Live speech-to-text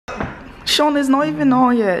Shaun is not even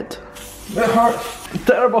on yet. It hurts. It's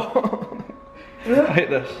terrible. I hate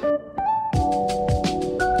this.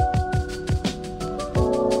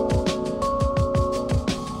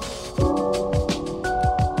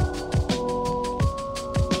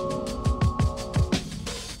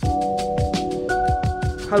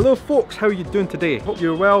 Hello folks, how are you doing today? Hope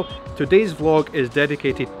you're well. Today's vlog is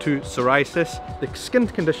dedicated to psoriasis, the skin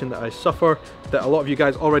condition that I suffer, that a lot of you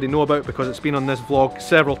guys already know about because it's been on this vlog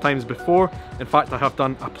several times before. In fact, I have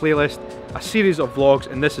done a playlist, a series of vlogs,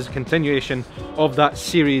 and this is a continuation of that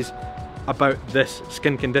series about this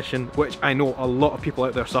skin condition, which I know a lot of people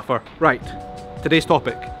out there suffer. Right, today's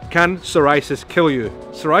topic, can psoriasis kill you?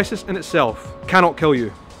 Psoriasis in itself cannot kill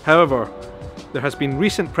you. However, there has been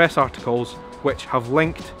recent press articles which have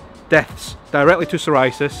linked deaths directly to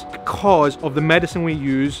psoriasis because of the medicine we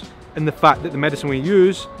use and the fact that the medicine we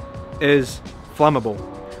use is flammable.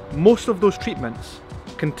 Most of those treatments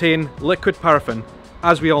contain liquid paraffin.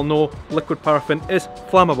 As we all know, liquid paraffin is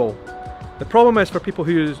flammable. The problem is for people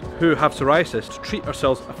who have psoriasis, to treat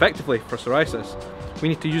ourselves effectively for psoriasis, we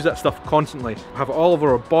need to use that stuff constantly. We have it all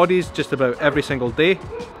over our bodies just about every single day.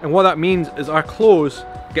 And what that means is our clothes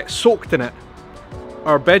get soaked in it.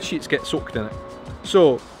 Our bed sheets get soaked in it.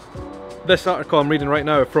 So this article I'm reading right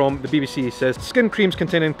now from the BBC says skin creams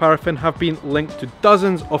containing paraffin have been linked to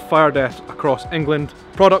dozens of fire deaths across England.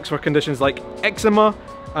 Products for conditions like eczema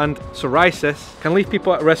and psoriasis can leave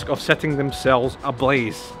people at risk of setting themselves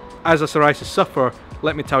ablaze. As a psoriasis sufferer,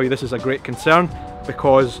 let me tell you, this is a great concern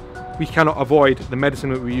because we cannot avoid the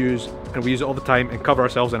medicine that we use, and we use it all the time and cover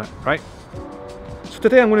ourselves in it, right? So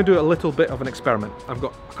today I'm going to do a little bit of an experiment. I've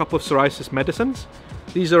got a couple of psoriasis medicines.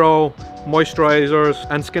 These are all moisturisers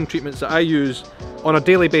and skin treatments that I use on a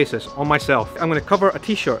daily basis on myself. I'm going to cover a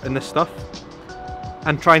t-shirt in this stuff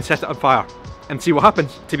and try and set it on fire and see what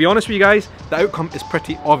happens. To be honest with you guys, the outcome is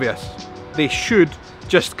pretty obvious. They should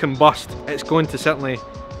just combust. It's going to certainly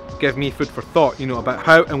give me food for thought, you know, about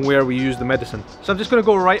how and where we use the medicine. So I'm just going to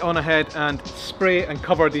go right on ahead and spray and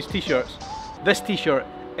cover these t-shirts. This t-shirt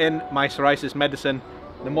in my psoriasis medicine,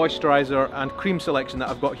 the moisturiser and cream selection that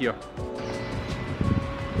I've got here.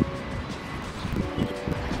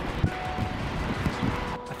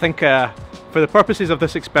 I think for the purposes of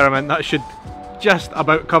this experiment, that should just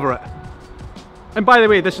about cover it. And by the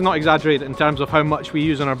way, this is not exaggerated in terms of how much we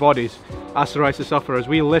use on our bodies as psoriasis sufferers.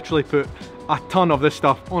 We literally put a ton of this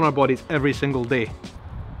stuff on our bodies every single day.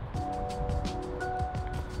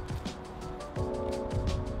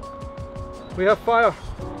 We have fire.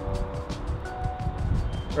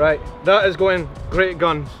 Right, that is going great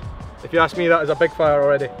guns. If you ask me, that is a big fire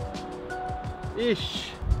already. Eesh.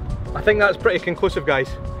 I think that's pretty conclusive, guys.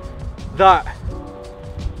 That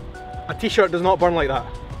a t-shirt does not burn like that.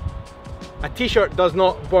 A t-shirt does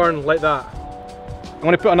not burn like that. I'm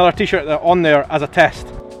going to put another t-shirt on there as a test.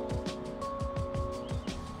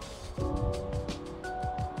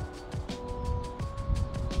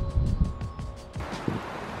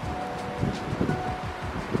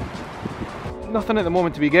 Nothing at the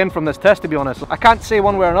moment to be gained from this test, to be honest. I can't say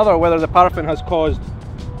one way or another whether the paraffin has caused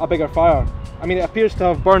a bigger fire. I mean, it appears to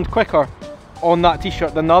have burned quicker on that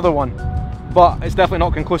t-shirt than the other one, but it's definitely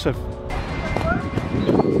not conclusive.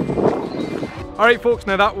 Alright folks,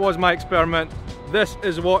 now that was my experiment. This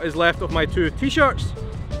is what is left of my two t-shirts,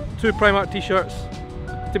 two Primark t-shirts.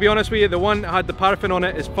 To be honest with you, the one that had the paraffin on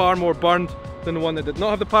it is far more burned than the one that did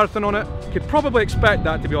not have the paraffin on it. You could probably expect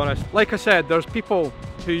that, to be honest. Like I said, there's people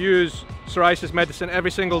who use psoriasis medicine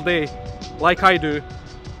every single day, like I do,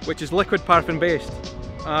 which is liquid paraffin based,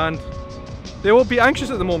 and they will be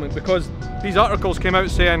anxious at the moment because these articles came out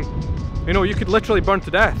saying, you know, you could literally burn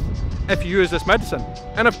to death if you use this medicine.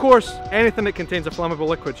 And of course, anything that contains a flammable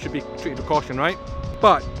liquid should be treated with caution, right?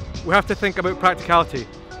 But we have to think about practicality.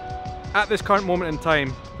 At this current moment in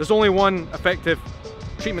time, there's only one effective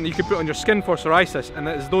treatment that you can put on your skin for psoriasis, and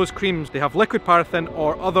that is those creams. They have liquid paraffin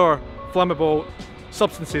or other flammable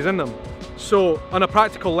substances in them. So on a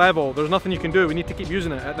practical level, there's nothing you can do. We need to keep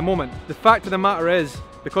using it at the moment. The fact of the matter is,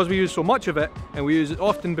 because we use so much of it, and we use it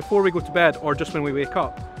often before we go to bed or just when we wake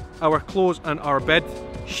up, our clothes and our bed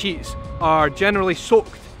sheets are generally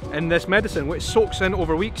soaked in this medicine, which soaks in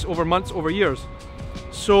over weeks, over months, over years.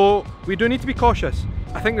 So we do need to be cautious.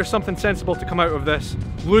 I think there's something sensible to come out of this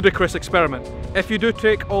ludicrous experiment. If you do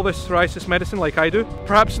take all this psoriasis medicine like I do,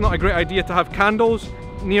 perhaps it's not a great idea to have candles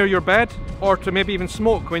near your bed, or to maybe even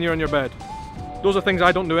smoke when you're in your bed. Those are things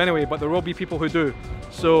I don't do anyway, but there will be people who do.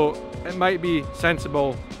 So it might be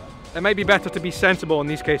sensible. It might be better to be sensible in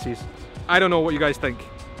these cases. I don't know what you guys think.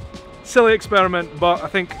 Silly experiment, but I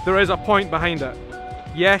think there is a point behind it.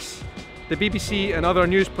 Yes, the BBC and other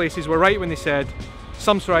news places were right when they said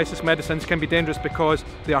some psoriasis medicines can be dangerous because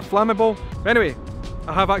they are flammable. Anyway,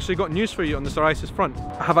 I have actually got news for you on the psoriasis front.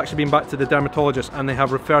 I have actually been back to the dermatologist and they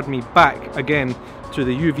have referred me back again to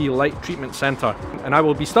the UV light treatment centre, and I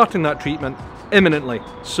will be starting that treatment imminently.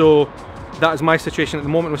 So that is my situation at the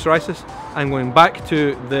moment with psoriasis. I'm going back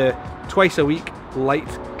to the twice a week light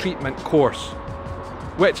treatment course,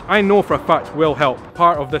 which I know for a fact will help.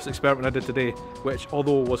 Part of this experiment I did today, which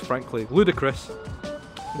although was frankly ludicrous,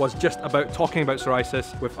 was just about talking about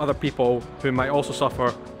psoriasis with other people who might also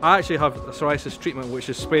suffer. I actually have a psoriasis treatment which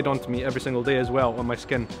is sprayed onto me every single day as well on my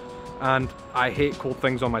skin, and I hate cold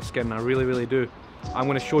things on my skin, I really do. I'm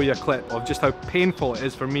going to show you a clip of just how painful it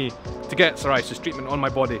is for me to get psoriasis treatment on my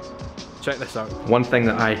body. Check this out. One thing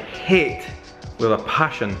that I hate with a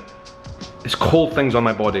passion is cold things on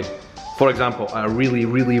my body. For example, I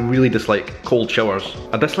really dislike cold showers.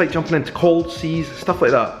 I dislike jumping into cold seas, stuff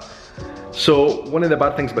like that. So one of the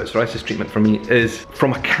bad things about psoriasis treatment for me is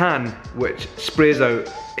from a can which sprays out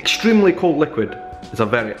extremely cold liquid is a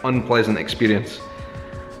very unpleasant experience.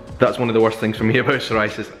 That's one of the worst things for me about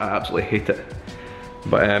psoriasis. I absolutely hate it.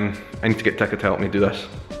 But I need to get Tika to help me do this.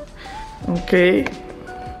 Okay.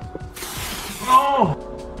 Oh!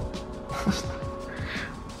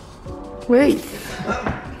 Wait.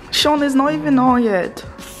 Shaun is not even on yet.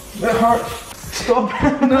 It hurts. Stop.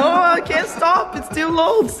 No, I can't stop. It still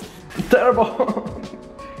loads. Terrible.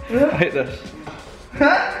 I hate this.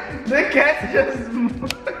 The cat just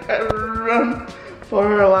run for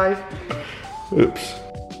her life. Oops.